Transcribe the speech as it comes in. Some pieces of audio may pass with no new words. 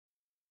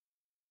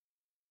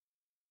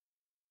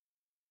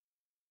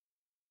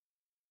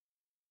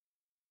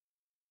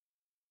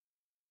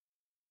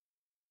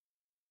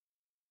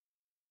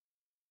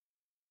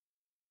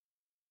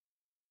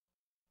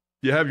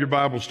You have your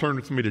Bibles, turn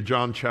with me to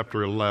John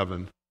chapter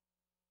 11.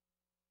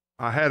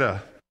 I had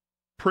a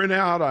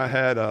printout, I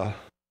had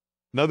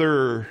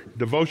another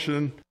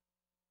devotion,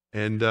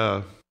 and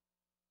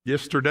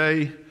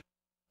yesterday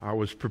I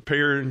was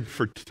preparing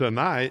for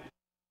tonight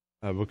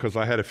because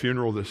I had a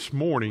funeral this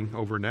morning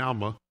over in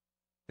Alma,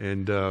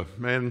 and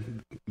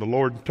man, the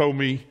Lord told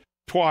me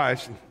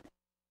twice,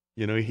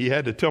 He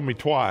had to tell me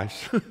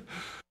twice,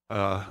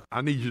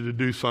 I need you to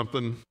do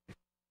something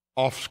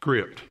off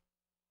script.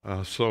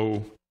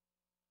 So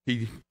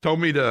He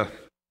told me to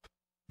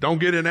don't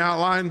get an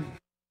outline,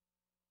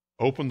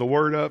 open the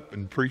Word up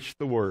and preach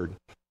the Word.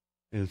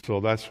 And so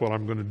that's what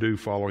I'm going to do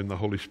following the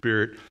Holy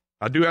Spirit.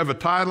 I do have a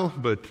title,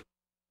 but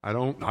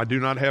I do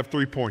not have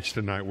 3 points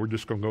tonight. We're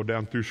just going to go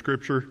down through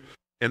Scripture.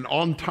 An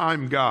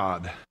on-time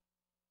God.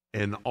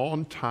 An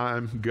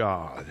on-time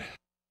God.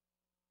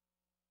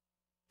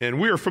 And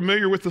we are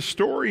familiar with the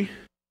story,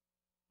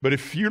 but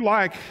if you're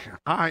like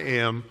I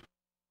am,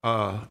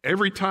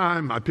 every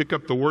time I pick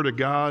up the Word of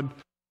God,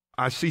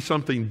 I see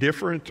something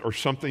different or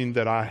something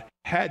that I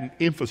hadn't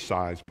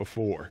emphasized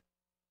before.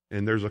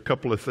 And there's a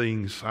couple of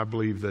things I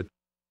believe that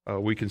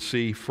we can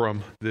see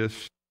from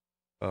this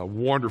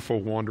wonderful,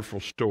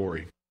 wonderful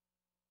story.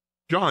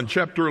 John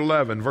chapter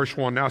 11, verse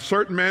 1. Now a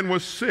certain man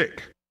was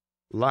sick,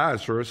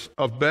 Lazarus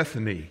of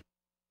Bethany,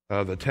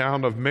 the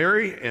town of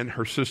Mary and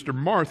her sister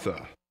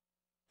Martha.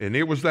 And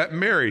it was that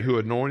Mary who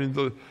anointed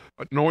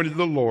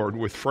the Lord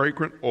with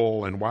fragrant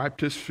oil and wiped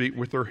his feet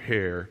with her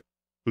hair,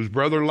 whose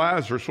brother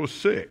Lazarus was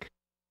sick.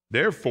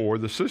 Therefore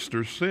the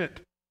sisters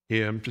sent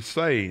him to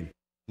saying,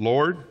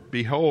 Lord,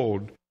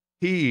 behold,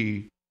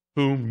 he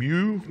whom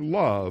you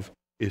love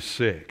is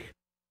sick.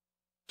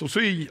 So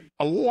see,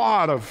 a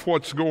lot of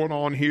what's going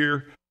on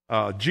here,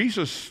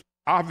 Jesus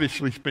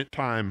obviously spent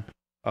time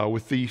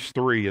with these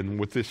three and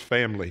with this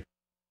family,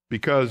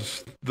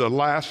 because the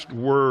last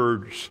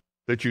words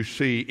that you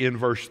see in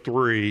verse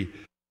 3,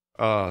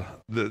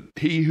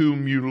 he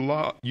whom you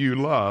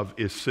love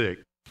is sick.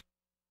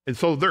 And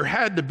so there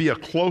had to be a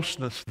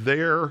closeness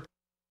there.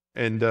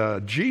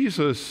 And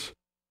Jesus,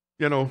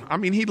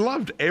 he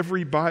loved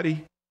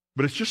everybody,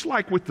 but it's just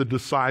like with the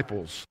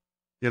disciples.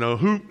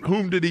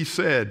 Whom did he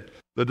said?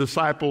 The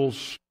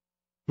disciples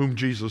whom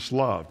Jesus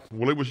loved.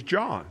 Well, it was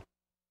John.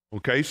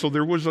 Okay, so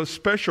there was a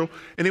special,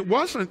 and it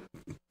wasn't,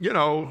 he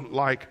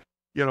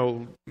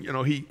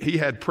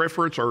had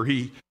preference, or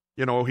he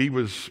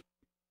was,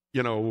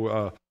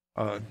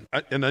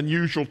 an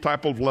unusual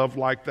type of love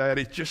like that.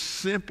 It just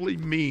simply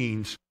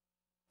means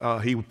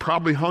he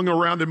probably hung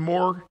around him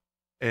more,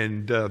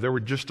 and there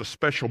was just a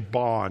special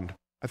bond.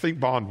 I think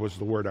bond was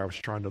the word I was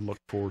trying to look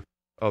for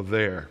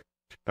there.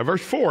 Now,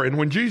 verse 4, and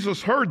when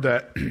Jesus heard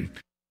that,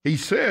 he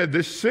said,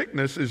 this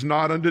sickness is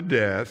not unto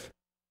death,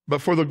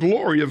 but for the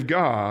glory of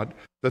God,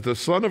 that the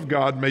Son of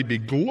God may be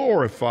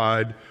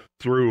glorified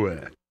through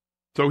it.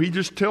 So he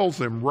just tells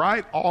them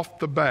right off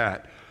the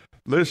bat,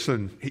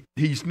 listen,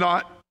 it's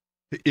not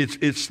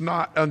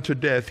unto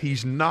death.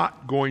 He's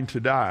not going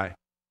to die.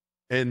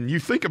 And you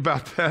think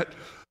about that,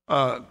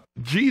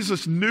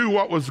 Jesus knew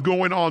what was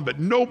going on, but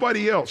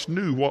nobody else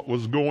knew what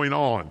was going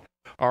on.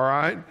 All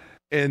right?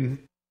 And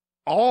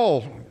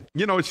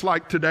it's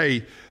like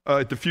today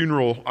at the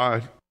funeral,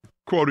 I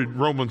quoted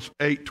Romans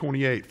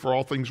 8:28, for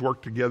all things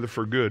work together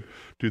for good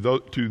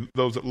to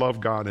those that love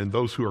God and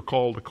those who are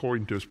called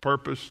according to his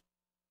purpose.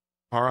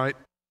 All right?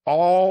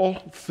 All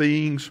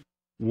things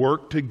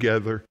work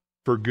together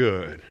for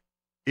good.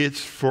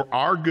 It's for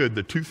our good.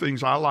 The two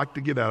things I like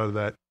to get out of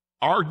that,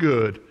 our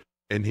good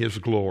and his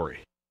glory.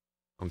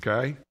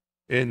 Okay?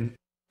 And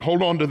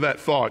hold on to that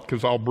thought,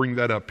 because I'll bring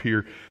that up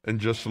here in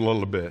just a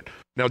little bit.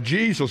 Now,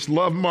 Jesus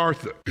loved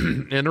Martha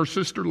and her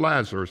sister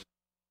Lazarus.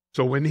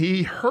 So when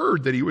he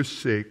heard that he was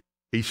sick,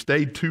 he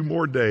stayed 2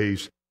 more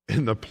days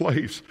in the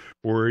place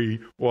where he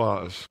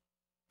was.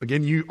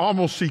 Again, you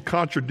almost see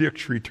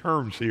contradictory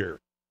terms here.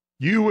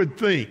 You would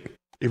think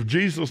if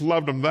Jesus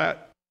loved them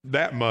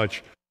that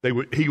much,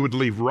 he would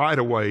leave right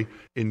away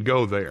and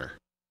go there.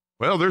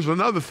 Well, there's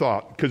another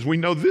thought, because we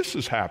know this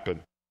has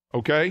happened,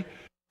 okay?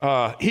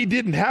 He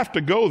didn't have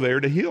to go there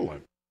to heal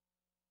him.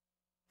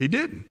 He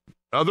didn't.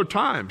 Other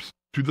times,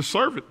 to the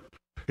servant,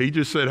 he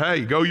just said,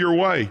 hey, go your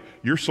way.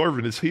 Your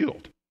servant is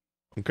healed,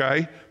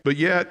 okay? But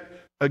yet,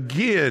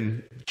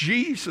 again,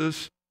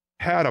 Jesus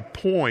had a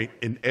point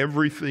in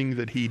everything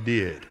that he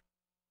did.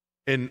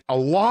 And a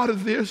lot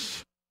of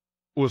this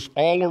was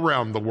all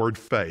around the word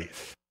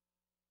faith,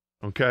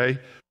 okay?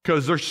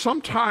 Because there's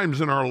some times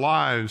in our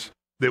lives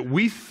that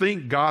we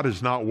think God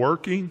is not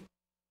working,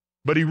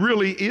 but he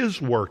really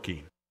is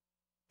working.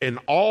 And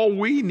all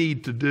we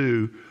need to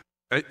do,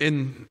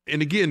 and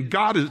again,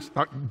 God,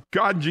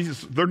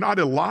 Jesus, they're not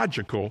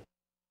illogical,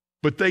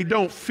 but they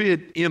don't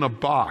fit in a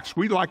box.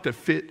 We like to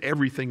fit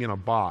everything in a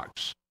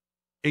box.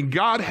 And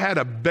God had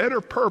a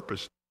better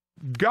purpose.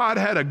 God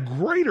had a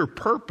greater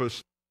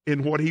purpose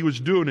in what he was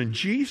doing. And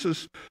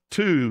Jesus,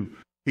 too,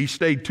 he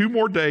stayed 2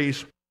 more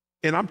days.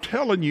 And I'm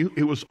telling you,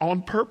 it was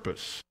on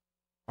purpose.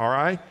 All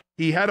right?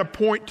 He had a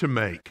point to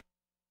make.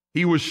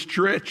 He was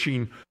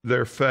stretching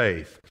their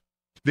faith.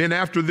 Then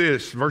after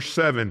this, verse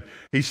 7,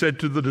 he said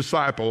to the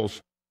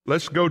disciples,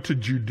 let's go to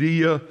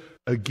Judea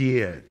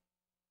again.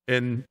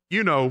 And,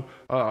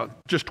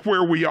 just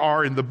where we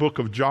are in the book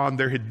of John,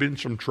 there had been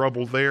some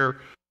trouble there.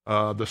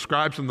 The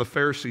scribes and the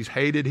Pharisees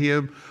hated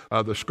him.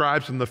 The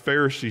scribes and the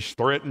Pharisees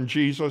threatened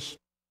Jesus.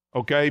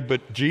 Okay,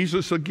 but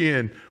Jesus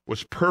again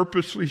was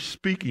purposely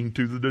speaking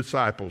to the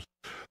disciples.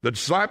 The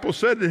disciples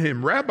said to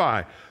him,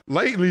 Rabbi,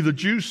 lately the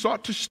Jews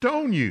sought to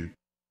stone you,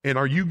 and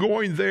are you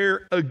going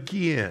there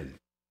again?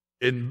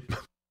 And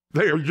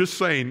they are just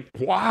saying,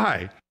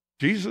 why?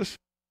 Jesus,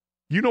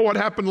 you know what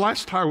happened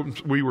last time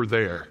we were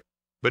there.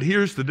 But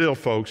here's the deal,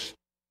 folks.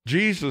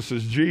 Jesus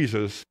is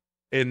Jesus,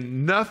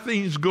 and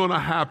nothing's going to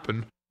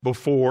happen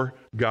before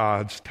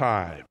God's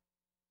time.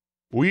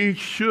 We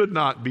should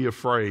not be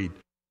afraid.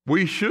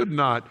 We should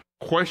not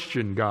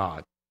question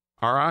God,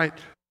 all right?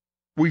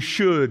 We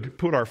should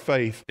put our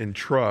faith and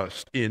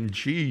trust in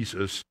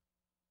Jesus,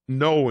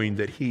 knowing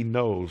that he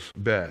knows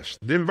best.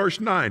 Then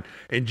verse 9,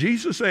 and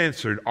Jesus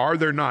answered, are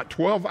there not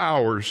 12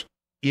 hours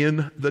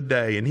in the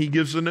day? And he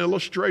gives an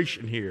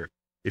illustration here.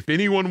 If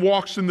anyone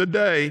walks in the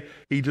day,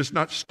 he does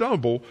not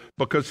stumble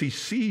because he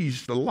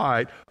sees the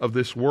light of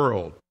this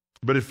world.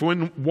 But if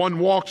when one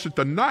walks at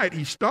the night,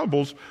 he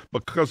stumbles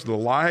because the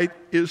light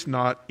is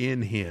not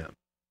in him.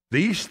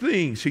 These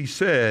things he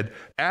said.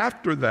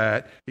 After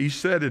that, he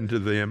said unto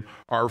them,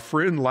 our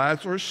friend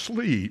Lazarus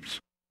sleeps,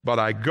 but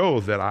I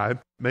go that I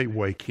may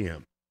wake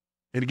him.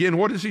 And again,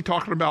 what is he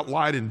talking about,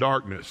 light and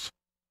darkness?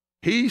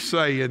 He's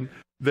saying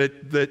that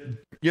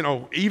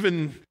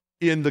even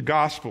in the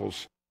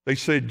Gospels, they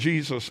said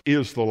Jesus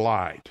is the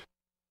light.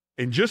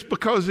 And just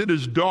because it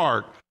is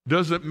dark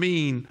doesn't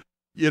mean,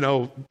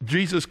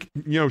 Jesus,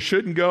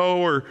 shouldn't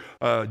go, or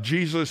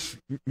Jesus,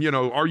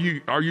 are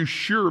you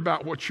sure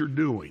about what you're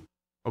doing?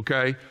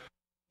 Okay?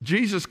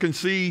 Jesus can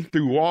see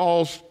through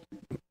walls.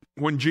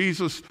 When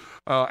Jesus,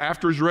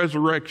 after his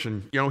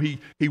resurrection,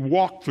 he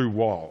walked through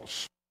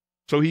walls.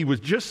 So he was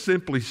just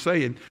simply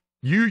saying,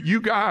 you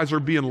guys are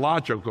being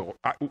logical.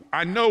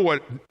 I know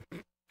what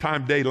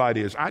time daylight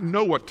is. I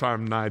know what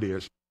time night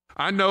is.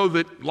 I know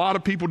that a lot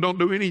of people don't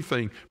do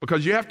anything,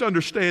 because you have to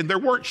understand there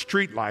weren't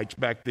street lights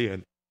back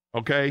then,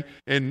 okay?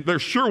 And there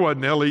sure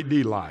wasn't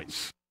LED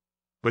lights.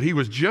 But he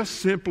was just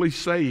simply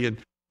saying,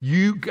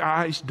 you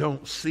guys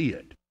don't see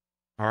it.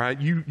 All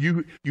right,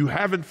 you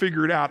haven't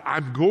figured out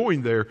I'm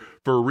going there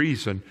for a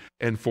reason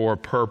and for a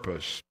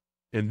purpose.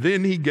 And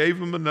then he gave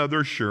them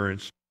another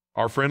assurance.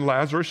 Our friend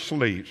Lazarus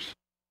sleeps,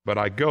 but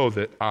I go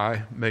that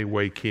I may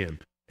wake him.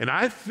 And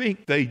I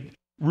think they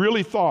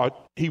really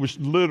thought he was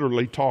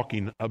literally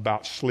talking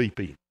about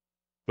sleeping,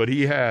 but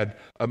he had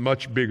a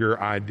much bigger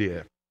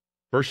idea.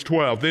 Verse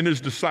 12, then his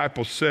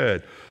disciples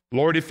said,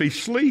 Lord, if he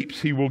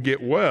sleeps, he will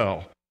get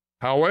well.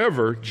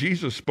 However,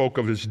 Jesus spoke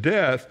of his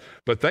death,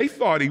 but they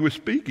thought he was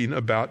speaking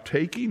about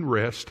taking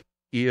rest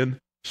in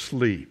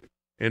sleep.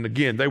 And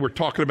again, they were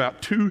talking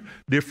about two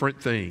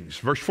different things.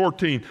 Verse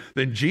 14,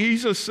 then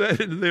Jesus said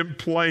to them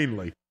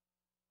plainly.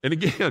 And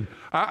again,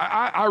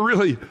 I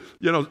really,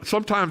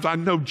 sometimes I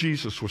know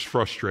Jesus was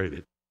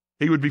frustrated.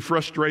 He would be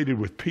frustrated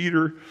with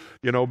Peter,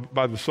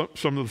 by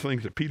some of the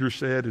things that Peter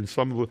said and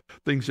some of the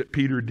things that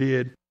Peter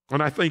did.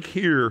 And I think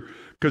here,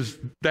 because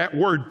that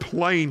word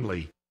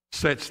plainly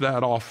sets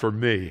that off for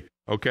me,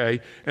 okay?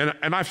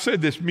 And I've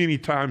said this many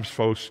times,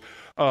 folks.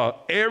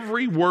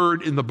 Every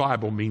word in the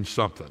Bible means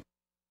something.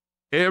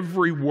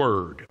 Every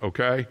word,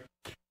 okay?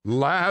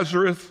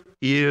 Lazarus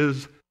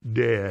is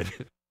dead.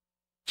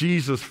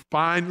 Jesus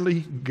finally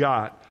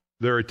got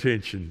their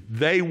attention.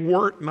 They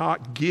weren't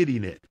not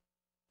getting it.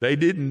 They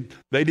didn't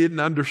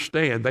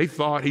understand. They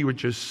thought he was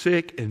just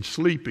sick and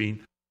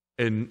sleeping,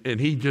 and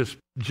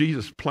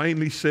Jesus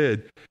plainly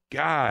said,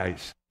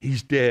 guys,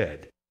 he's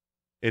dead.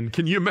 And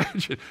can you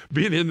imagine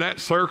being in that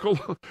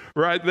circle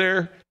right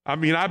there? I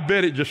mean, I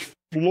bet it just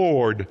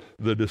floored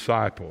the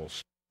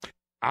disciples.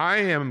 I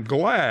am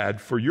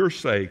glad for your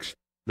sakes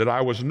that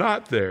I was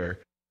not there,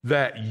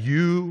 that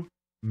you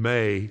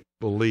may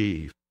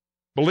believe.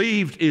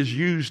 Believed is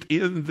used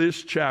in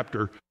this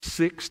chapter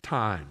 6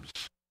 times.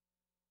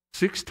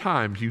 6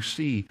 times you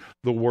see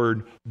the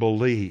word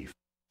believe.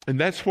 And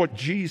that's what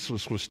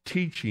Jesus was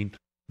teaching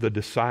the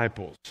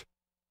disciples.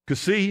 Because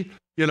see,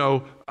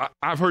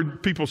 I've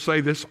heard people say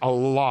this a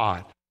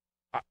lot.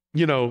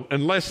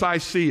 Unless I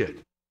see it,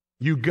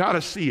 you got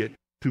to see it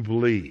to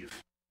believe.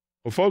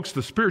 Well, folks,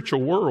 the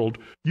spiritual world,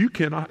 you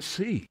cannot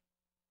see.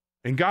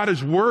 And God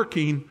is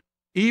working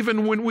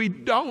even when we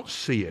don't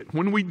see it,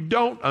 when we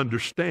don't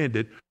understand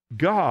it.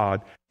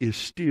 God is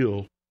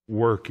still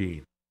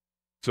working.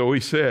 So he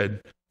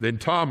said, then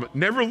Thomas,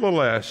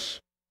 nevertheless,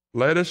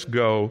 let us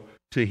go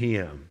to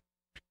him.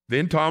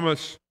 Then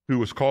Thomas, who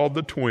was called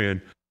the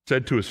twin,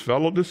 said to his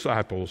fellow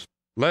disciples,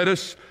 let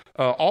us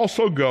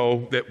also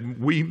go that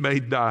we may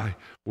die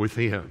with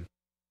him.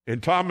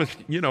 And Thomas,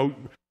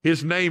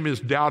 his name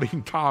is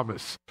Doubting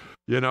Thomas,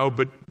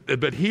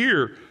 but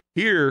here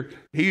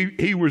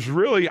he was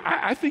really,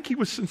 I think he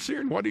was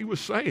sincere in what he was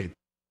saying.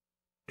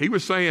 He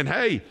was saying,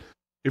 hey,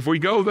 if we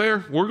go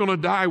there, we're going to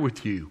die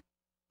with you.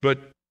 But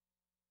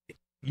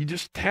you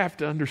just have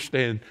to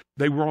understand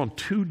they were on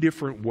two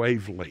different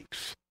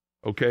wavelengths.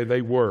 Okay,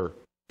 they were.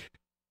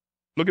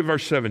 Look at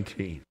verse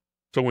 17.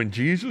 So when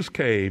Jesus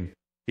came,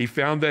 he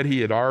found that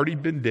he had already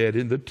been dead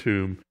in the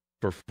tomb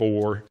for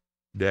 4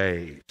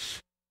 days.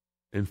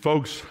 And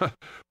folks,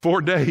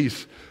 4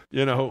 days,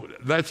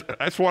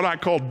 that's what I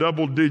call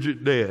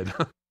double-digit dead.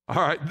 All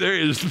right, there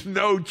is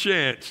no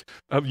chance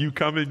of you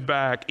coming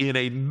back in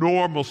a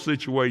normal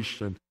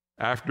situation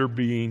after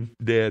being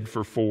dead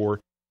for 4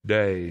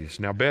 days.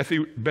 Now,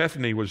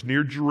 Bethany was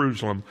near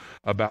Jerusalem,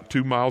 about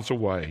 2 miles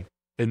away,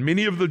 and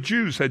many of the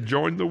Jews had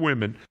joined the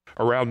women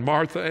around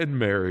Martha and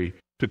Mary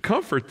to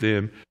comfort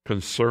them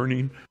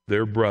concerning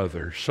their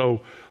brother.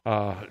 So,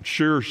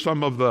 sure,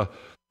 some of the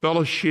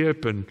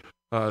fellowship and,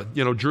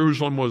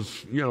 Jerusalem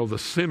was, the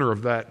center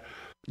of that,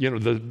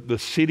 the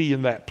city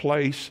in that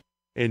place.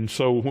 And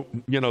so,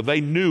 they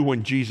knew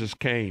when Jesus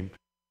came.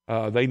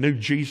 They knew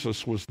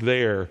Jesus was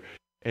there.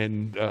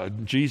 And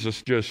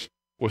Jesus just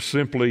was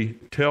simply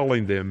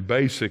telling them,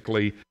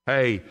 basically,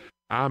 hey,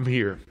 I'm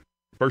here.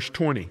 Verse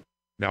 20.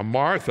 Now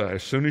Martha,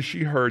 as soon as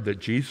she heard that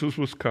Jesus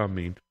was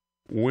coming,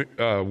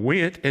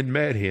 went and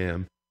met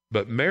him,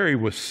 but Mary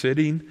was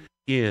sitting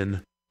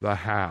in the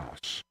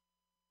house.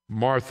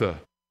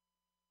 Martha,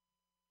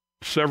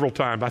 several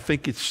times, I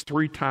think it's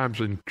 3 times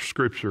in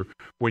Scripture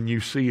when you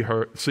see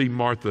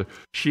Martha,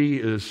 she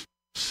is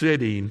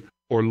sitting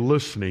or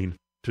listening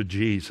to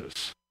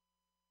Jesus.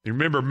 You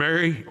remember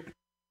Mary?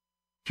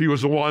 She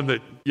was the one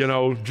that,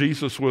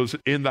 Jesus was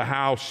in the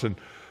house and,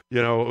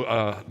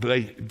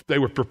 they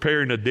were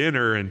preparing a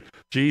dinner and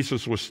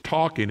Jesus was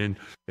talking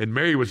and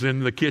Mary was in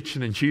the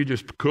kitchen and she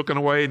just cooking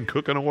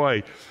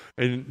away.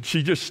 And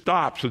she just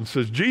stops and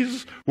says,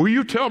 Jesus, will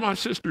you tell my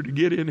sister to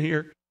get in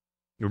here?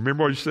 You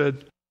remember what he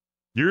said?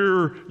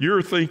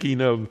 You're thinking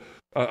of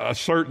a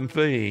certain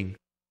thing,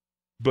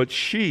 but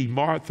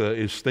Martha,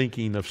 is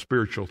thinking of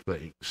spiritual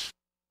things.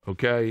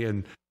 Okay?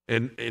 And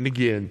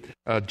again,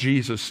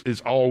 Jesus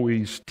is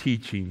always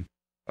teaching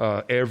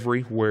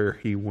everywhere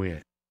he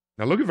went.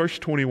 Now look at verse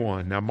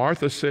 21. Now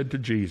Martha said to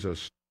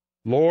Jesus,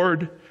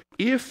 Lord,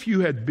 if you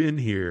had been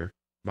here,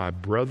 my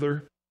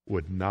brother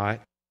would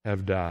not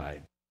have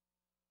died.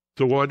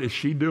 So what is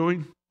she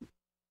doing?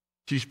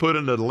 She's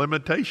putting a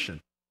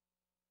limitation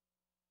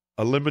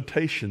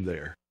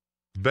there.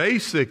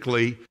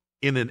 Basically,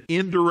 in an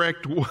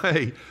indirect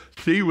way,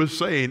 she was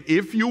saying,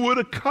 if you would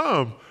have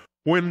come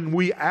when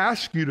we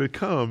asked you to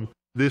come,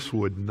 this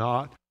would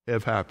not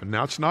have happened.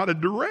 Now, it's not a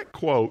direct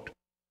quote,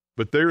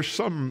 but there's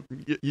some,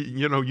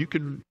 you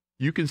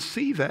can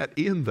see that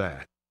in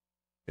that.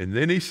 And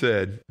then he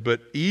said,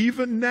 but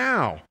even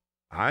now,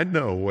 I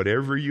know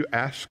whatever you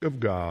ask of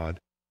God,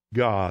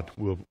 God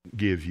will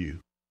give you.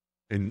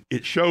 And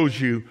it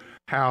shows you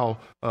how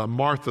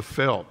Martha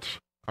felt.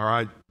 All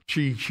right,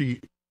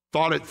 she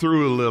thought it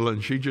through a little,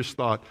 and she just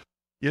thought,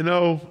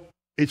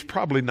 it's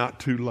probably not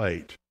too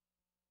late.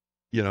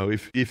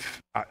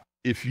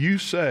 If you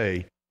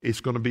say it's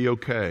going to be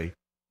okay,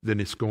 then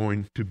it's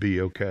going to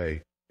be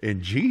okay.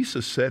 And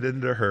Jesus said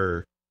unto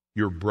her,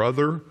 your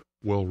brother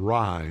will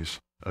rise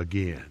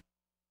again.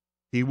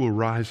 He will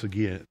rise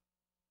again.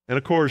 And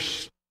of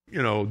course,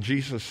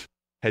 Jesus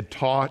had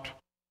taught,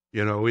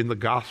 in the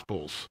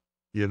Gospels,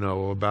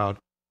 about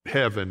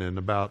heaven and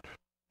about,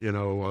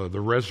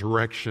 the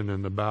resurrection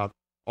and about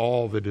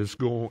all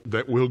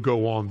that will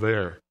go on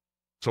there.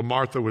 So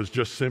Martha was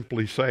just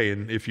simply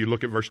saying, if you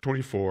look at verse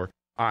 24,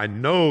 I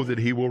know that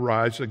he will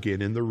rise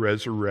again in the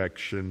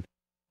resurrection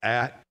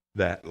at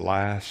that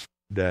last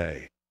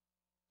day.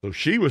 So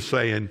she was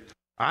saying,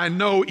 I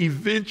know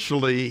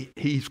eventually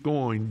he's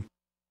going,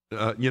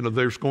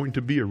 there's going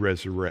to be a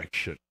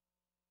resurrection.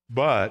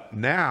 But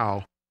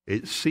now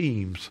it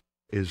seems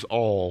as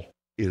all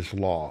is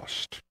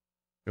lost.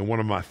 And one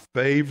of my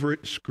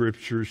favorite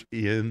scriptures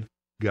in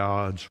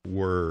God's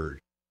Word.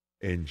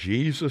 And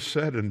Jesus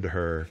said unto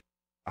her,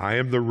 I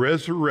am the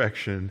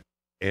resurrection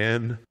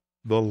and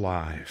the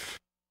life.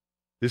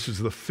 This is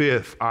the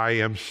 5th I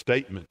am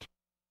statement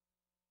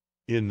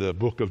in the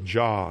book of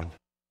John.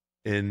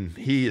 And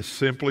he is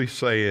simply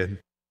saying,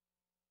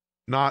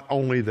 not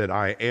only that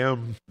I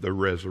am the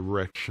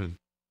resurrection,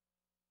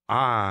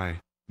 I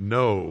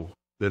know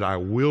that I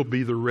will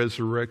be the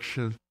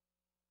resurrection.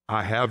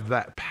 I have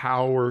that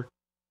power.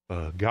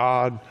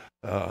 God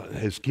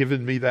has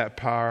given me that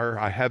power.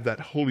 I have that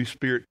Holy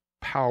Spirit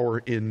power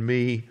in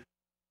me.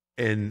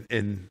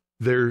 And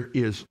there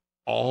is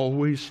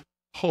always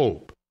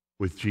hope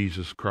with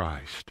Jesus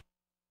Christ.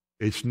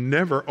 It's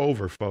never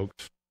over,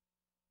 folks.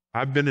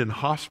 I've been in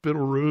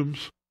hospital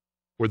rooms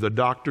where the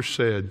doctor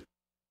said,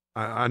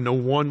 I know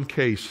one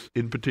case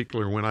in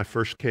particular when I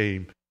first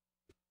came,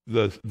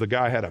 the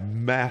guy had a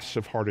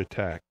massive heart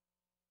attack.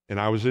 And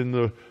I was in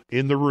the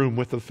room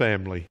with the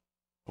family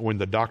when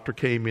the doctor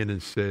came in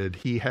and said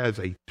he has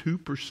a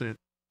 2%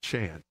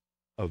 chance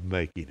of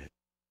making it.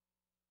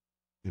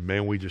 And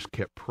man, we just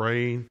kept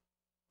praying.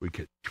 We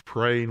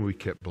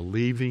kept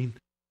believing.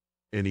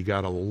 And he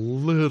got a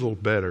little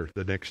better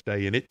the next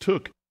day. And it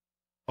took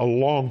a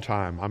long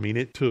time. I mean,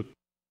 it took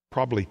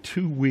probably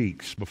 2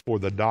 weeks before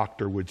the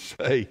doctor would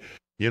say,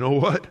 you know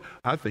what,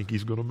 I think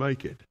he's going to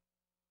make it.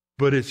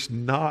 But it's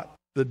not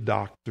the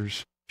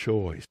doctor's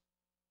choice.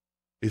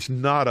 It's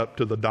not up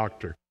to the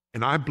doctor.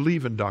 And I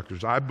believe in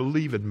doctors. I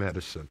believe in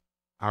medicine.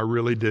 I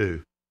really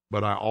do.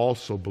 But I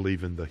also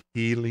believe in the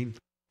healing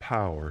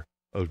power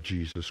of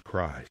Jesus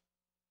Christ.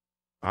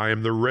 I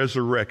am the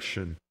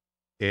resurrection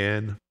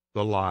and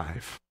the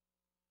life.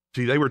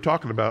 See, they were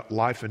talking about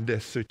life and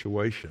death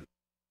situation.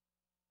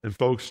 And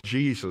folks,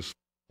 Jesus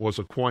was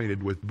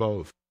acquainted with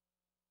both.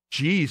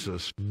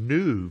 Jesus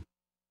knew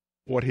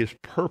what his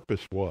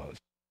purpose was.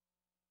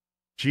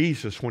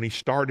 Jesus, when he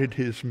started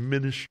his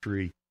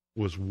ministry,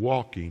 was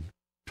walking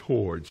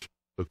towards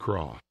the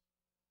cross.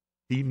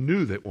 He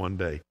knew that one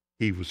day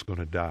he was going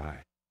to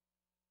die.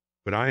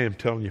 But I am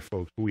telling you,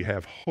 folks, we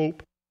have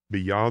hope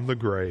beyond the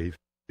grave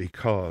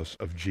because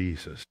of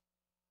Jesus.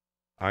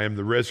 I am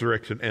the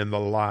resurrection and the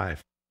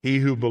life. He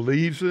who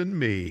believes in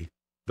me,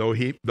 though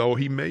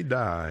he may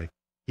die,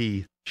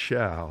 he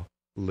shall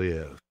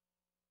live.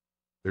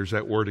 There's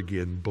that word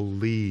again,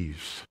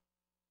 believes,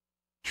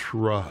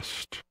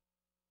 trust,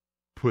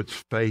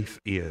 puts faith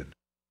in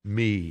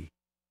me.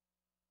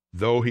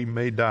 Though he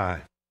may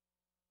die,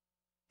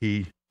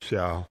 he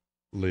shall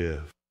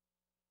live.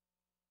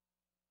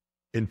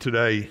 And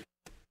today,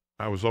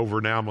 I was over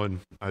in Alma.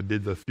 I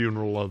did the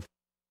funeral of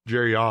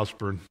Jerry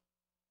Osborne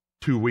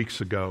 2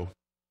 weeks ago.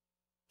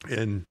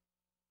 And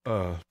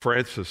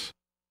Frances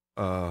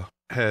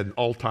had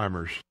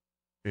Alzheimer's,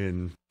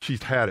 and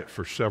she's had it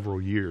for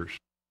several years.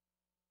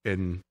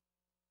 And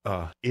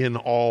in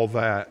all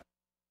that,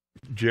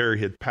 Jerry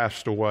had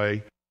passed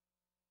away,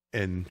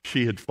 and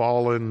she had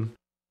fallen.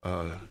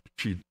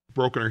 She'd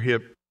broken her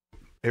hip.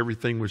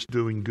 Everything was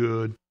doing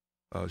good.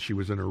 She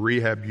was in a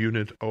rehab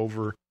unit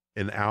over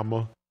in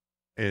Alma.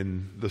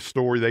 And the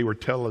story they were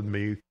telling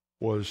me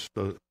was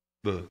the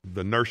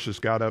nurses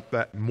got up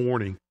that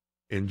morning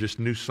and just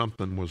knew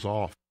something was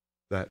off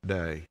that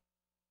day.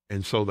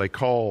 And so they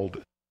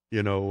called,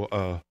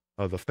 the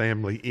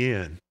family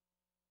in.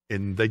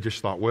 And they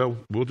just thought, well,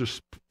 we'll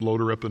just load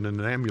her up in an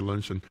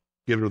ambulance and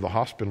get her to the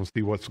hospital and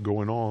see what's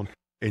going on.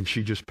 And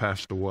she just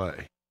passed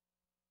away.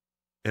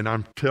 And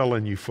I'm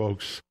telling you,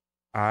 folks,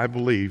 I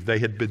believe they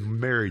had been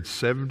married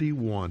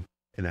 71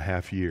 and a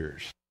half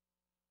years.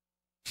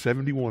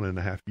 71 and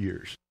a half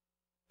years.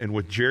 And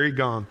with Jerry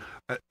gone,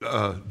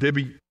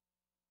 Debbie,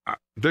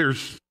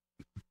 there's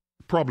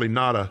probably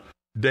not a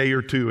day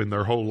or two in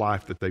their whole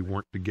life that they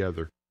weren't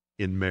together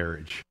in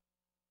marriage.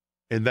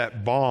 And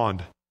that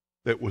bond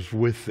that was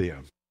with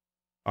them,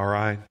 all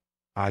right?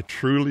 I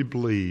truly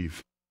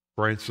believe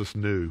Frances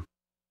knew,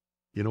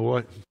 you know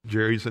what?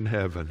 Jerry's in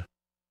heaven,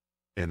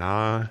 and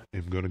I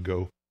am going to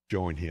go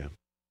join him.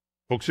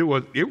 Folks,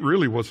 it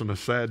really wasn't a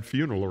sad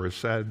funeral or a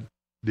sad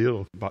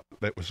deal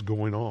that was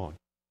going on,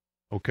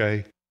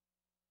 okay?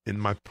 And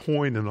my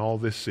point in all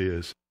this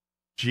is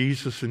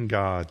Jesus and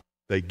God,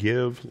 they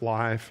give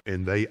life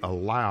and they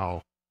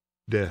allow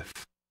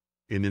death.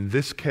 And in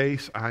this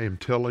case, I am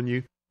telling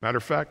you, matter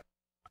of fact,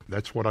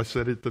 that's what I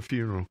said at the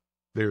funeral.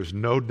 There's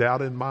no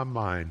doubt in my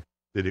mind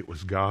that it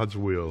was God's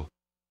will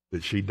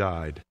that she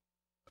died,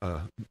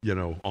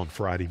 on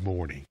Friday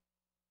morning.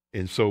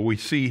 And so we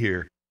see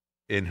here,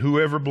 and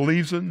whoever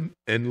believes in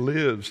and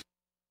lives,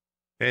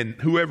 and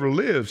whoever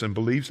lives and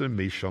believes in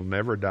me shall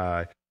never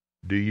die.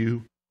 Do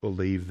you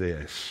believe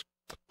this?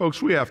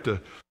 Folks, we have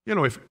to,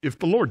 if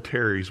the Lord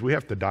tarries, we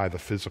have to die the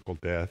physical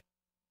death.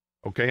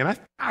 Okay, and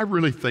I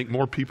really think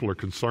more people are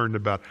concerned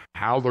about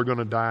how they're going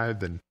to die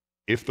than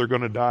if they're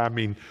going to die. I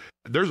mean,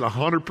 there's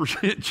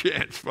 100%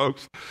 chance,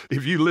 folks,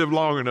 if you live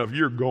long enough,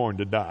 you're going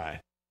to die.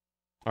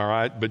 All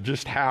right, but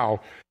just how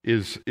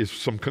is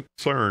some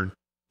concern.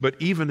 But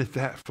even at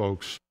that,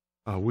 folks,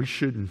 we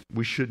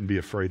shouldn't be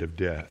afraid of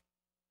death.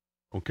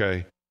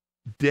 Okay,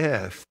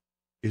 death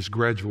is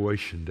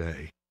graduation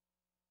day.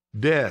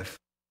 Death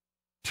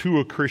to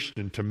a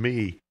Christian, to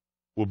me,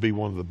 will be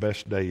one of the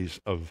best days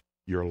of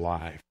your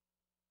life.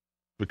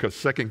 Because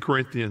 2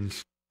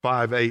 Corinthians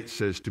 5:8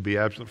 says to be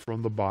absent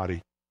from the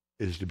body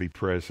is to be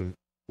present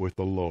with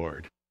the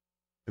Lord.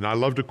 And I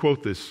love to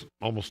quote this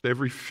almost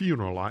every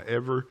funeral I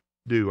ever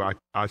do.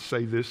 I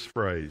say this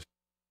phrase: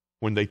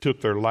 when they took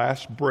their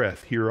last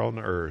breath here on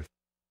earth,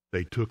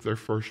 they took their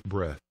first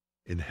breath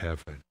in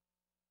heaven.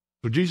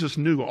 So Jesus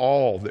knew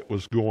all that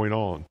was going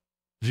on.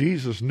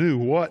 Jesus knew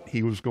what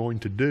he was going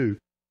to do.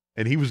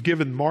 And he was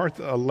giving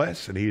Martha a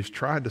lesson. He was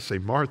trying to say,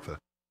 Martha,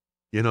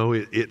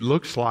 it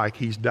looks like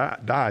he's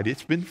died.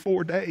 It's been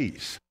 4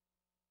 days.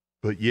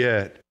 But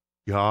yet,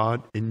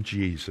 God and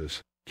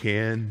Jesus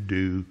can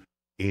do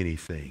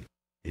anything.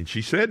 And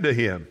she said to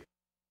him,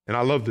 and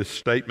I love this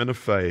statement of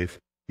faith,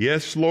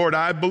 yes, Lord,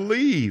 I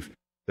believe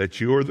that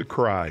you are the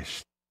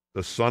Christ,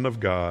 the Son of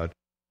God,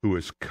 who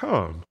has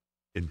come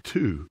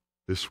into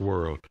this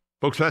world.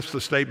 Folks, that's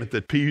the statement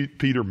that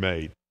Peter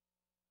made.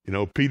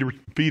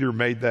 Peter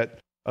made that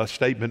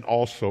statement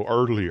also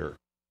earlier.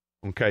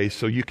 Okay,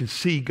 so you can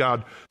see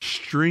God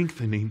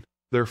strengthening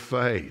their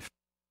faith.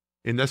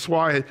 And that's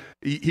why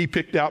he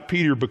picked out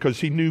Peter, because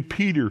he knew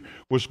Peter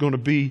was going to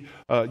be,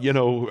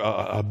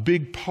 a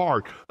big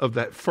part of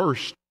that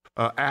first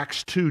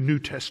Acts 2 New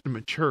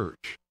Testament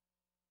church.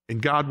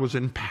 And God was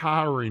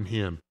empowering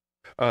him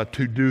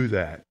to do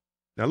that.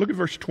 Now look at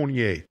verse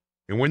 28.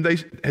 And when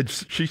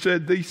she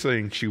said these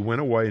things, she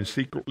went away and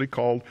secretly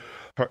called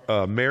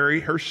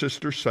Mary, her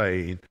sister,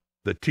 saying,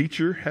 "The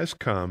teacher has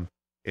come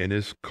and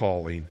is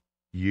calling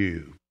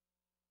you."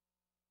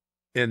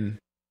 And,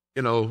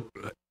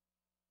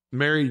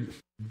 Mary,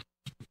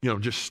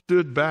 just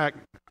stood back.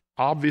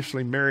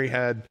 Obviously, Mary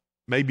had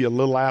maybe a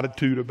little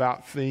attitude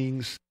about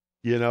things.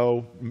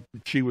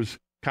 She was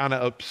kind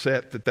of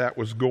upset that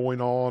was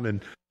going on,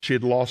 and she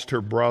had lost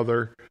her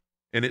brother.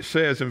 And it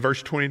says in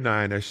verse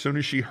 29, as soon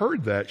as she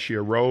heard that, she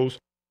arose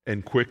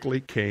and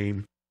quickly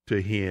came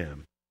to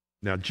him.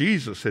 Now,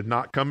 Jesus had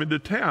not come into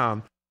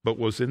town, but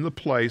was in the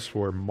place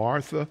where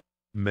Martha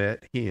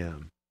met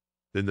him.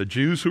 Then the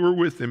Jews who were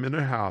with him in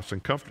the house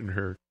and comforting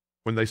her,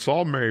 when they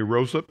saw Mary,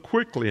 rose up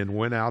quickly and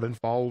went out and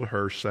followed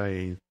her,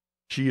 saying,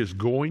 "She is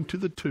going to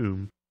the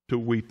tomb to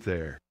weep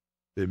there."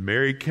 Then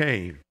Mary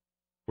came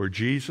where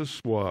Jesus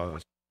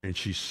was, and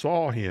she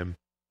saw him,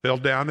 fell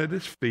down at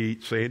his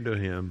feet, saying to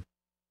him,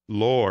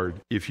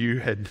 "Lord, if you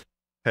had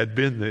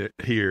been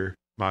here,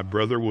 my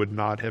brother would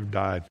not have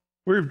died."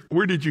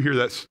 Where did you hear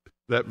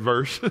that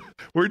verse?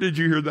 Where did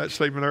you hear that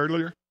statement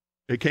earlier?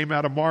 It came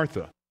out of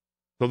Martha.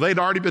 So they'd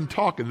already been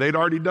talking. They'd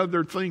already done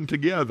their thing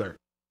together.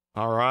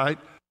 All right?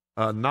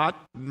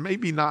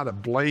 Maybe not a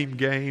blame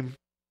game,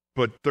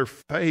 but their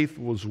faith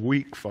was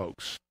weak,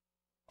 folks.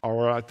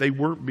 All right? They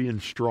weren't being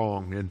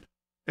strong.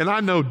 And I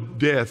know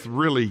death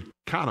really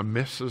kind of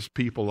messes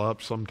people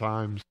up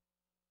sometimes.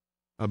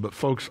 But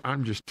folks,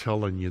 I'm just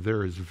telling you,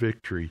 there is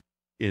victory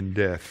in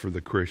death for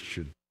the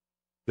Christian.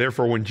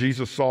 Therefore, when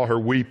Jesus saw her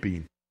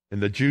weeping,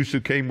 and the Jews who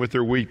came with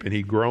her weeping,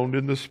 he groaned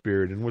in the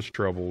spirit and was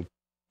troubled.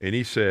 And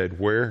he said,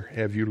 "Where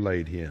have you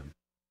laid him?"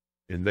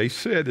 And they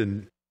said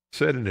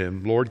unto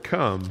him, "Lord,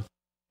 come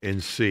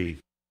and see."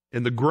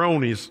 And the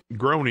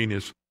groaning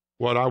is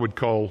what I would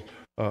call,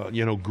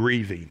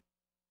 grieving.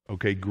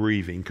 Okay,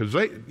 grieving. Because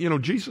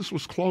Jesus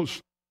was close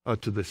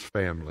to this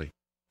family.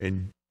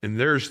 And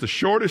there's the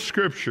shortest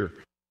scripture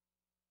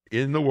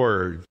in the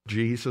Word.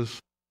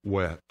 Jesus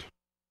wept.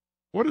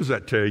 What does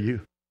that tell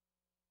you?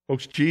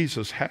 Folks,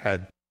 Jesus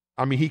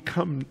he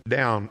come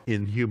down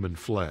in human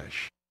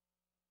flesh.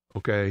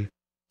 Okay?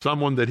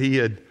 Someone that he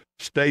had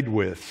stayed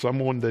with,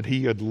 someone that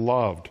he had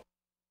loved,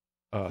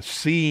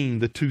 seeing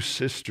the two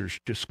sisters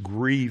just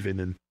grieving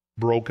and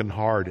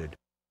brokenhearted.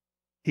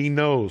 He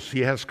knows,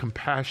 he has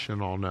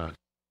compassion on us.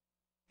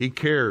 He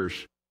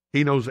cares.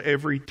 He knows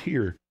every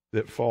tear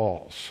that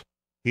falls.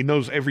 He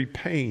knows every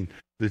pain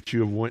that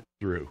you have went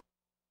through.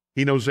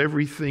 He knows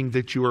everything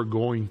that you are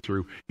going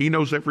through. He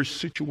knows every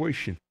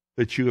situation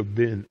that you have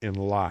been in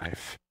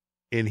life.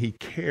 And he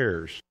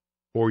cares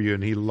for you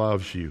and he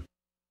loves you.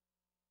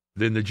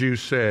 Then the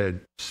Jews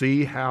said,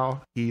 "See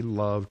how he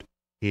loved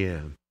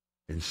him."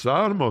 And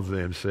some of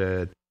them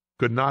said,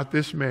 "Could not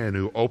this man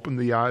who opened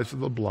the eyes of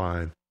the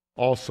blind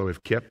also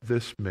have kept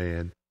this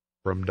man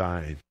from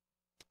dying?"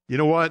 You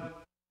know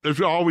what?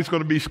 There's always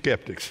going to be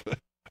skeptics.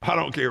 I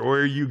don't care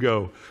where you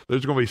go.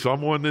 There's going to be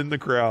someone in the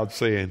crowd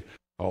saying,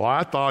 "Oh,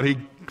 I thought he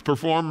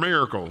performed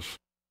miracles.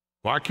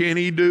 Why can't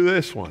he do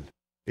this one?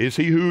 Is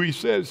he who he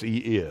says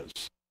he is?"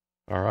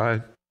 All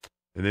right?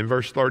 And then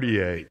verse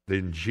 38,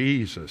 then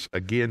Jesus,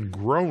 again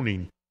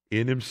groaning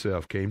in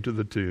himself, came to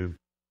the tomb,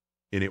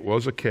 and it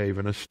was a cave,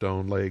 and a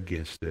stone lay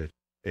against it.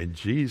 And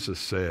Jesus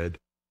said,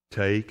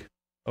 "Take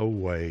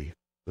away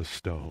the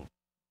stone."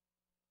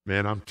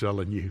 Man, I'm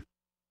telling you,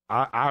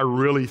 I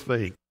really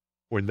think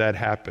when that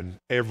happened,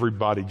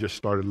 everybody just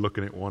started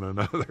looking at one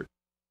another.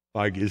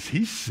 Like, is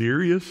he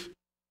serious?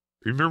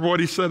 Remember what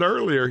he said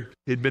earlier?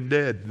 He'd been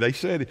dead. They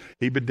said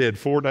he'd been dead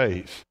 4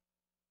 days.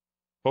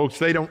 Folks,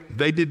 they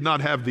did not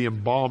have the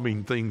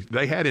embalming things.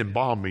 They had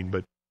embalming,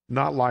 but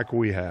not like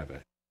we have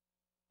it.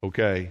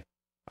 Okay?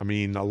 I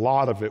mean, a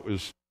lot of it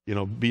was,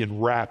 being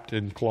wrapped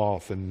in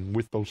cloth and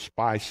with those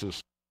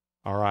spices.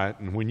 All right?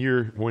 And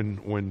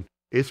when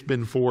it's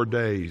been 4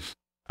 days,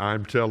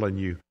 I'm telling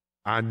you,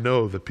 I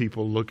know the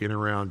people looking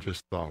around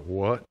just thought,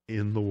 "What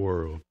in the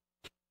world?"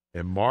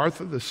 And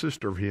Martha, the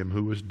sister of him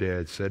who was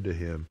dead, said to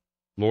him,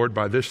 "Lord,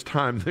 by this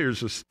time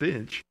there's a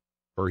stench,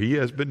 for he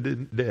has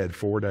been dead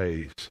 4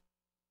 days."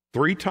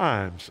 3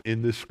 times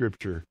in this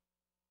scripture,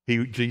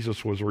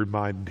 Jesus was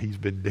reminded he's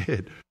been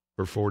dead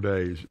for 4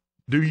 days.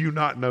 Do you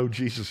not know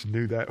Jesus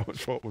knew that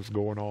was what was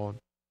going on?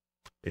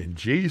 And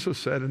Jesus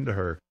said unto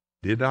her,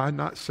 "Did I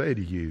not say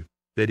to you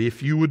that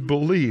if you would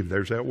believe,"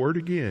 there's that word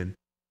again,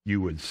 "you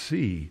would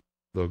see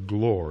the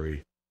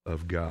glory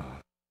of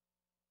God."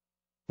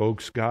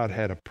 Folks, God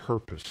had a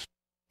purpose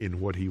in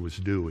what he was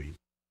doing.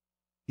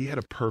 He had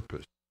a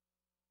purpose.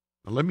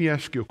 Now let me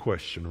ask you a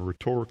question, a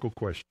rhetorical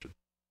question.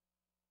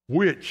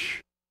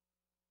 Which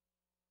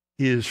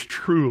is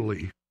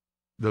truly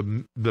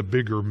the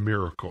bigger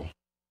miracle?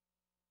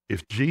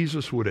 If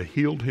Jesus would have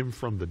healed him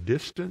from the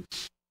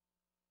distance,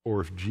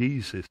 or if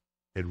Jesus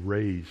had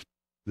raised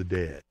the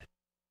dead.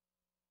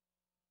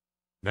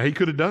 Now, he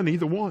could have done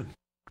either one.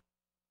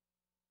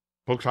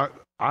 Folks,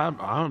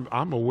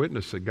 I'm a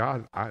witness that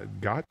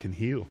God can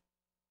heal.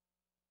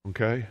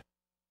 Okay?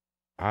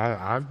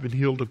 I've been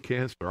healed of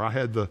cancer.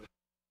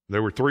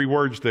 There were 3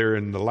 words there,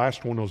 and the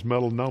last one was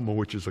melanoma,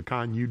 which is the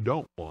kind you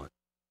don't want.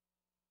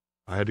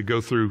 I had to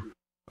go through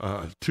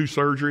 2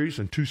 surgeries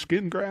and 2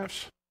 skin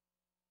grafts.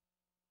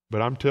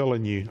 But I'm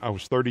telling you, I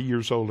was 30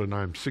 years old, and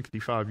I'm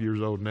 65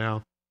 years old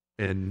now.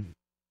 And,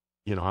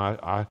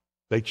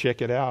 they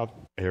check it out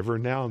every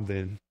now and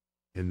then,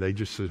 and they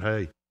just said,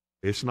 hey,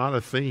 it's not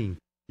a thing.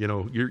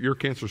 Your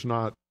cancer's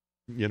not,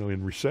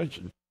 in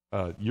recession.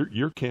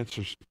 Your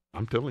cancer's,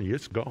 I'm telling you,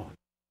 it's gone.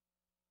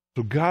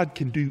 So God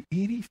can do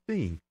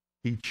anything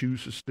he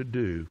chooses to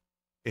do.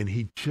 And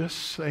he just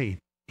saying,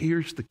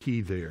 here's the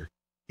key there.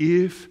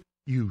 If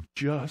you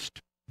just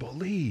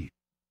believe.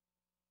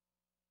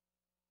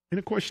 And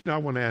a question I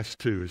want to ask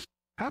too is,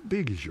 how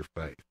big is your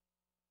faith?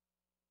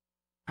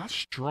 How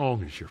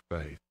strong is your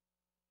faith?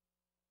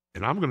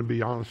 And I'm going to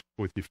be honest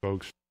with you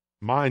folks,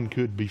 mine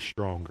could be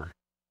stronger.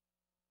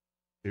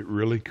 It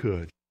really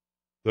could.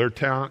 There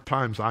are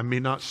times I may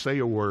not say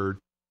a word,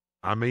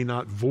 I may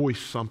not voice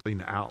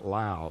something out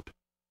loud,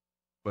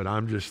 but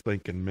I'm just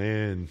thinking,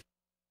 man,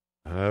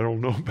 I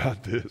don't know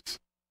about this.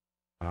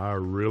 I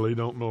really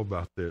don't know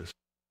about this.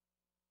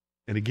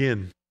 And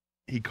again,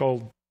 they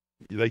called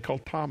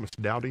Thomas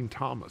Doubting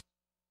Thomas.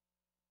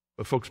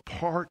 But folks,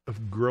 part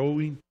of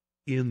growing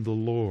in the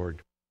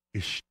Lord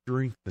is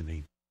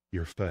strengthening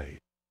your faith.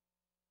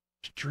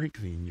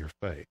 Strengthening your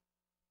faith.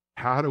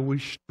 How do we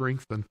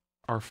strengthen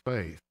our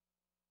faith?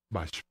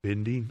 By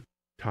spending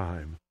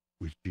time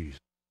with Jesus.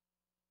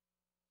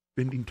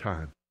 Spending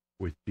time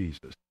with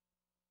Jesus.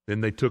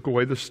 Then they took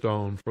away the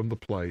stone from the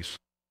place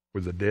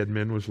where the dead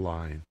man was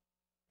lying,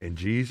 and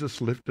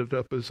Jesus lifted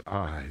up his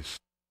eyes.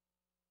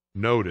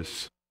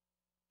 Notice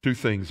 2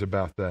 things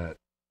about that.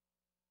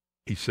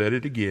 He said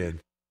it again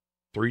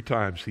 3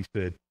 times. He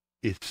said,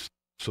 it's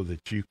so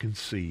that you can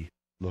see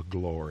the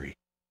glory.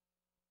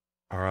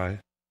 All right?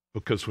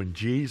 Because when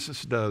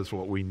Jesus does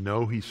what we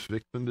know he's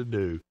fixing to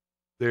do,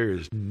 there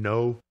is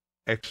no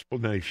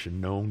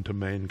explanation known to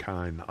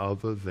mankind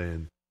other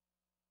than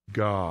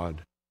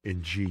God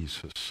in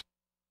Jesus,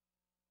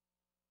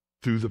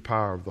 through the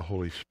power of the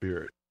Holy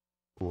Spirit,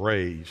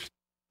 raised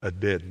a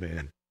dead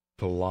man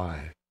to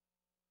life.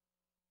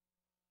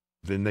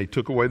 Then they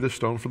took away the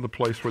stone from the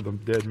place where the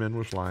dead man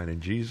was lying,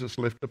 and Jesus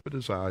lifted up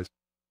his eyes.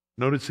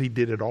 Notice he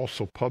did it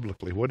also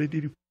publicly. What did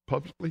he do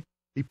publicly?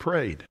 He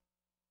prayed.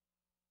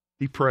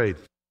 He prayed.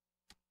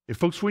 And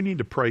folks, we need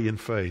to pray in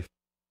faith.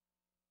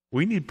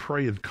 We need to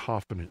pray in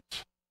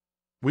confidence.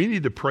 We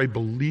need to pray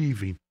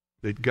believing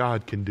that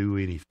God can do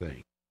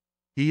anything.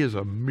 He is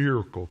a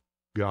miracle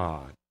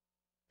God.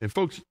 And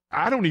folks,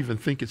 I don't even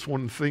think it's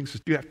one of the things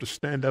that you have to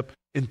stand up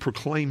and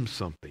proclaim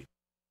something.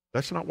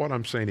 That's not what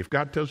I'm saying. If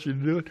God tells you to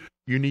do it,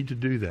 you need to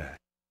do that.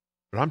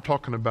 But I'm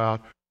talking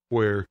about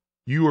where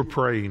you are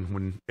praying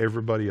when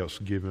everybody else is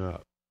giving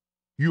up.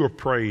 You are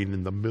praying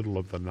in the middle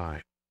of the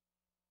night.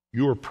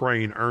 You are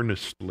praying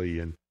earnestly,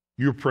 and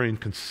you're praying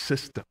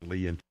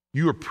consistently, and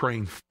you are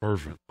praying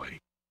fervently.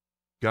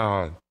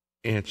 God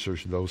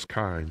answers those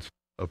kinds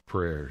of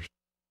prayers.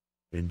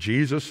 And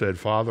Jesus said,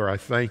 Father, I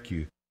thank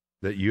you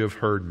that you have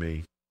heard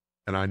me,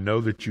 and I know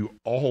that you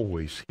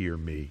always hear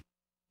me.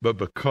 But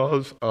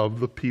because of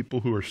the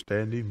people who are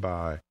standing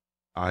by,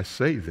 I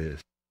say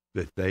this,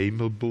 that they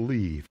may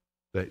believe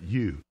that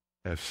you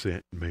have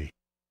sent me.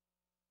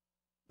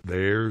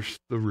 There's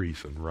the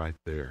reason right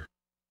there.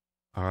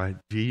 All right,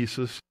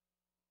 Jesus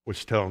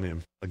was telling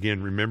him,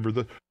 again,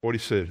 remember what he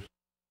said,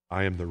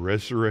 I am the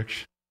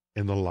resurrection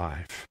and the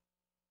life.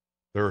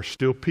 There are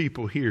still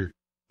people here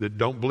that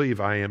don't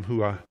believe I am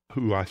who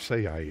I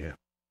say I am.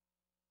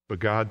 But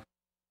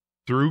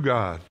through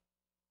God,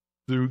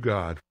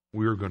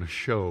 we're going to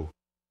show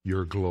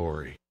your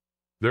glory.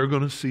 They're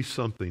going to see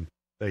something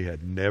they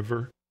had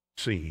never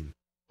seen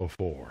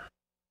before.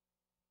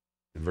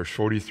 In verse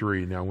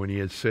 43, now when he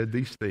had said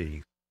these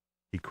things,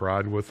 he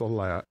cried with a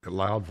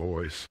loud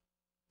voice,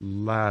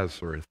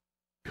 Lazarus,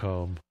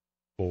 come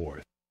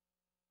forth.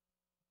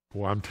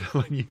 Well, I'm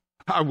telling you,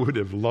 I would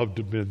have loved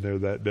to have been there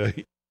that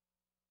day.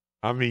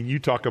 I mean, you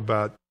talk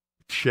about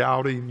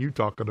shouting, you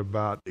talking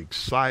about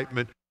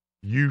excitement,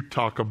 you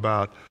talk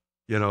about,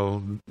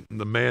 the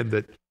man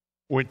that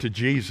went to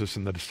Jesus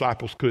and the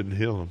disciples couldn't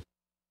heal him.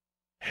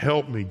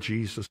 Help me,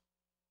 Jesus.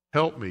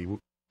 Help me.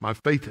 My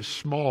faith is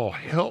small.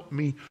 Help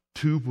me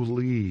to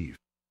believe.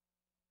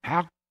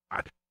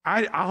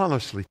 I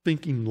honestly,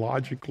 thinking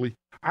logically,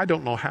 I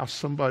don't know how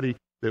somebody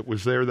that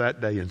was there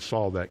that day and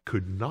saw that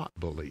could not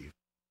believe.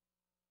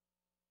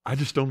 I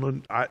just don't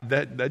know.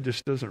 That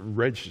just doesn't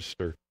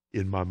register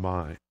in my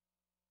mind.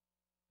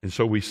 And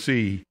so we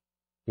see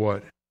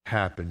what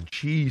happened.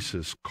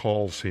 Jesus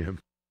calls him.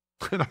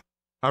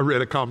 I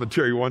read a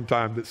commentary one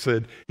time that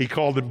said he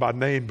called him by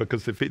name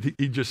because if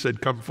he just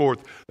said, come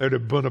forth, there'd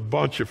have been a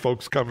bunch of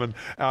folks coming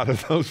out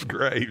of those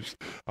graves.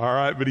 All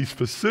right, but he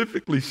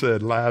specifically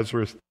said,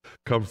 Lazarus,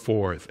 come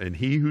forth. And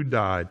he who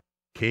died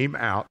came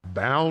out,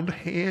 bound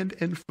hand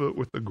and foot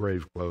with the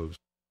grave clothes,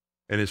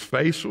 and his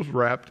face was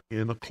wrapped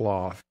in a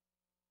cloth.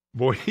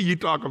 Boy, you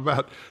talk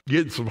about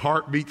getting some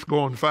heartbeats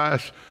going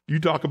fast. You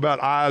talk about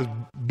eyes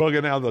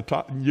bugging out of the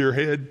top of your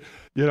head.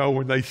 You know,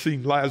 when they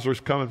seen Lazarus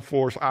coming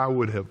forth, I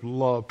would have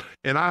loved.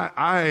 And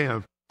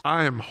I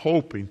am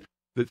hoping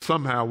that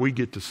somehow we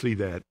get to see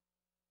that.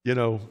 You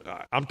know,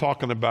 I'm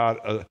talking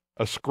about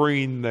a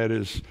screen that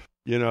is,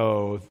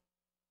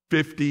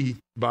 50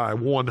 by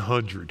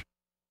 100.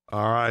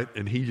 All right.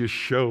 And he just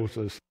shows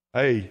us,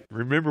 hey,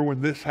 remember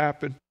when this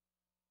happened?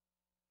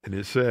 And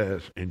it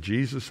says, and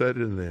Jesus said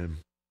to them,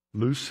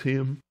 loose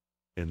him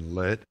and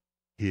let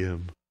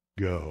him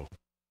go.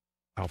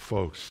 Now,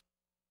 folks,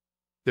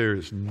 there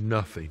is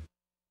nothing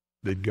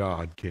that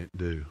God can't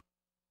do.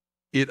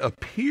 It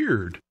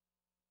appeared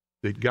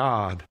that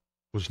God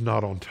was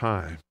not on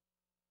time.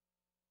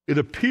 It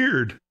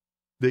appeared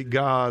that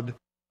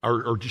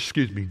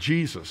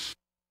Jesus.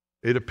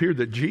 It appeared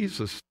that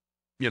Jesus,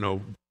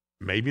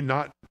 maybe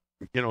not,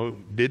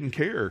 didn't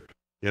care,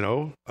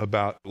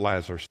 about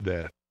Lazarus'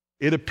 death.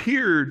 It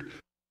appeared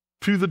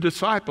to the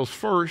disciples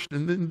first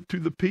and then to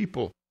the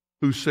people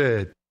who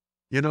said,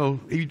 he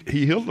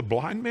healed the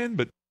blind man,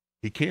 but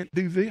he can't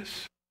do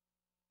this.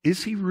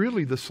 Is he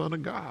really the Son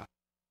of God?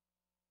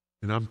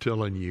 And I'm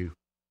telling you,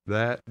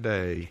 that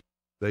day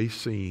they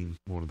seen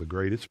one of the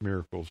greatest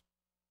miracles,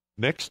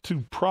 next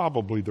to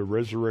probably the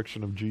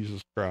resurrection of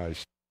Jesus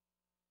Christ.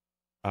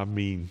 I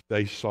mean,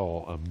 they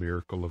saw a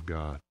miracle of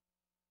God.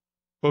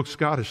 Folks,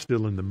 God is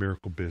still in the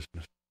miracle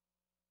business.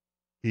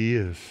 He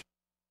is.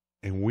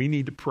 And we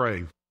need to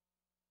pray.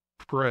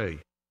 Pray.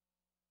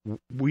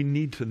 We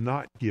need to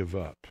not give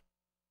up.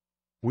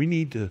 We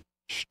need to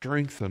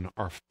strengthen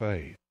our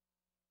faith.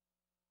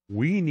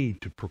 We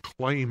need to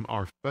proclaim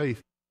our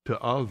faith to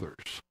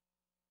others.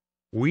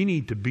 We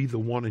need to be the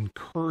one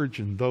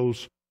encouraging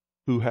those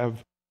who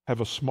have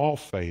a small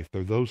faith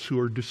or those who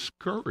are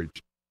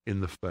discouraged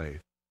in the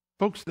faith.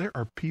 Folks, there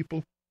are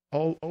people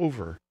all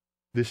over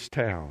this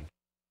town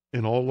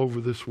and all over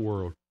this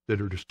world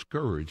that are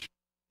discouraged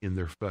in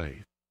their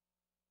faith.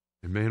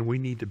 And man, we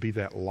need to be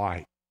that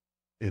light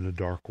in a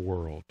dark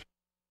world.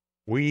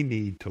 We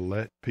need to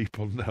let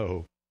people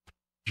know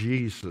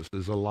Jesus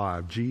is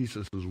alive.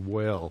 Jesus is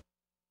well.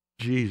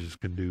 Jesus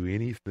can do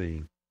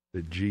anything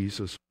that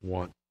Jesus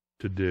wants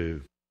to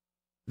do.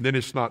 And then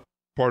it's not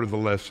part of the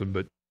lesson,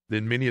 but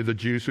then many of the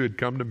Jews who had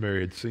come to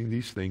Mary had seen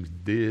these things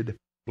did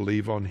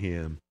believe on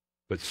him.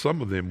 But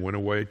some of them went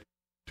away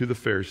to the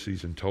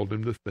Pharisees and told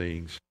them the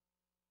things.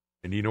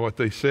 And you know what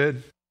they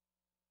said?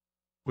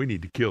 We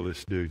need to kill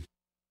this dude.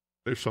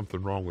 There's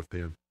something wrong with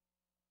him.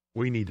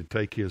 We need to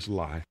take his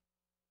life.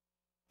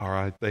 All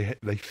right?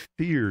 They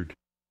feared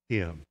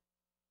him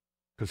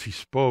because he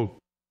spoke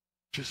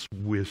just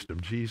wisdom.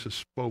 Jesus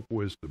spoke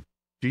wisdom.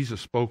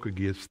 Jesus spoke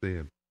against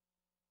them.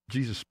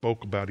 Jesus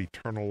spoke about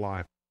eternal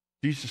life.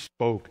 Jesus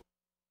spoke.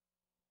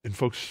 And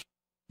folks,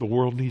 the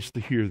world needs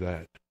to hear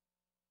that.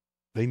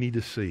 They need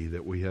to see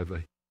that we have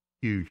a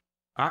huge,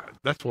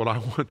 that's what I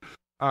want.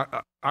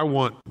 I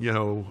want,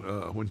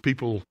 when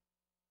people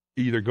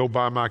either go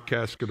by my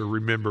casket or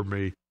remember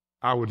me,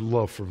 I would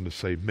love for them to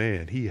say,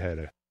 man, he had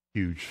a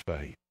huge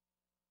faith.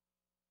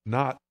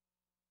 Not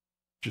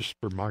just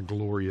for my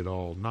glory at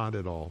all, not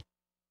at all,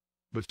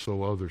 but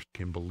so others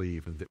can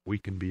believe and that we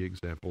can be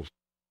examples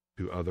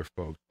to other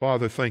folks.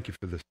 Father, thank you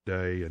for this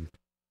day. And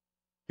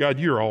God,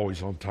 you're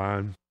always on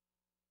time.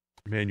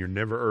 Man, you're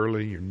never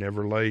early, you're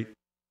never late.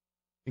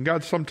 And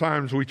God,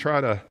 sometimes we try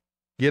to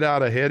get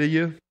out ahead of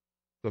you.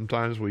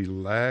 Sometimes we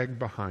lag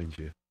behind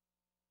you.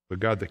 But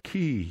God, the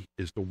key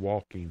is to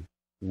walking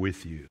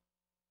with you,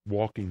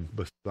 walking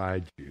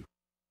beside you.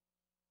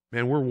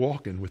 Man, we're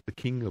walking with the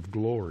King of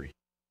Glory.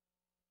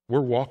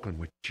 We're walking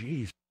with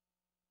Jesus.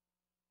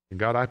 And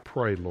God, I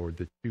pray, Lord,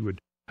 that you would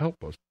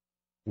help us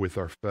with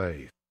our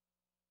faith.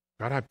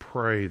 God, I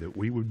pray that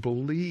we would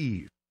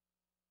believe,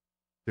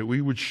 that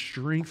we would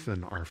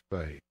strengthen our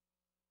faith.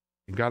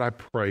 And God, I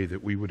pray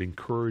that we would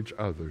encourage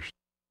others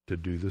to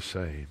do the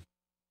same.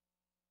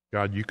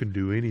 God, you can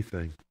do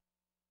anything.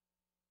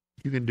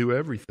 You can do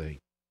everything.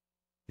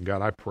 And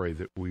God, I pray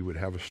that we would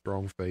have a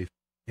strong faith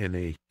and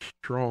a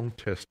strong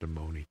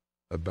testimony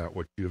about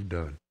what you have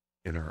done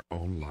in our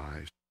own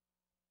lives.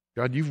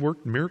 God, you've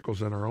worked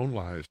miracles in our own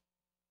lives.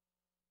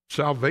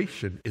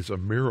 Salvation is a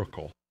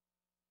miracle.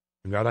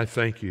 And God, I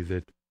thank you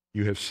that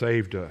you have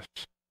saved us.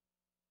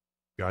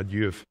 God,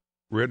 you have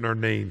written our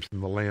names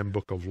in the Lamb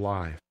Book of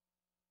Life.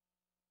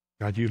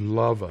 God, you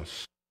love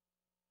us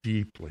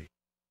deeply.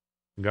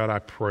 And God, I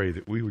pray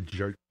that we would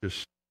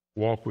just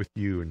walk with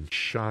you and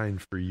shine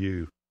for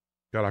you.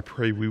 God, I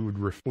pray we would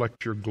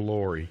reflect your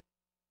glory.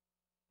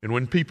 And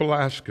when people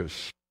ask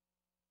us,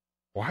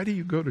 why do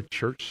you go to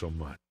church so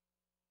much?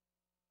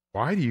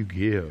 Why do you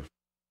give?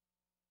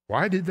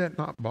 Why did that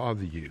not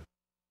bother you?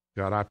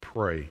 God, I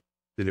pray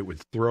that it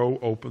would throw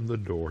open the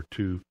door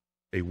to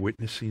a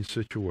witnessing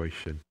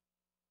situation,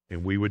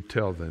 and we would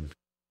tell them,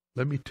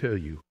 let me tell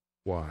you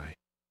why.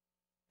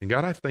 And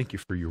God, I thank you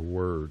for your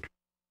word.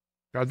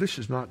 God, this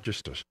is not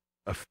just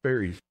a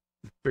fairy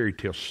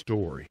tale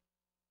story.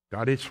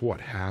 God, it's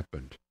what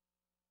happened.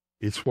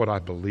 It's what I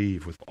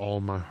believe with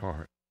all my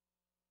heart.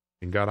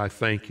 And God, I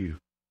thank you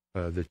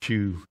that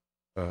you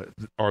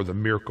are the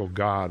miracle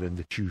God, and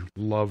that you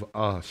love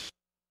us,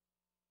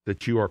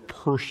 that you are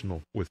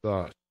personal with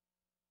us,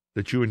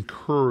 that you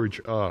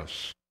encourage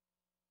us,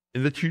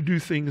 and that you do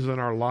things in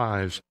our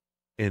lives,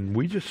 and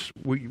we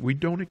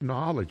don't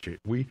acknowledge it.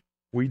 We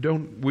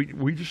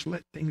just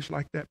let things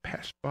like that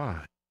pass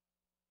by.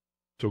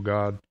 So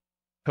God,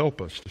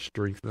 help us to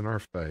strengthen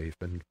our faith.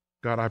 And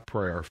God, I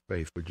pray our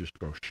faith would just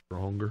grow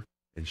stronger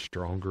and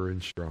stronger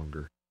and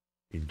stronger.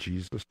 In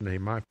Jesus'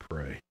 name I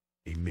pray.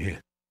 Amen.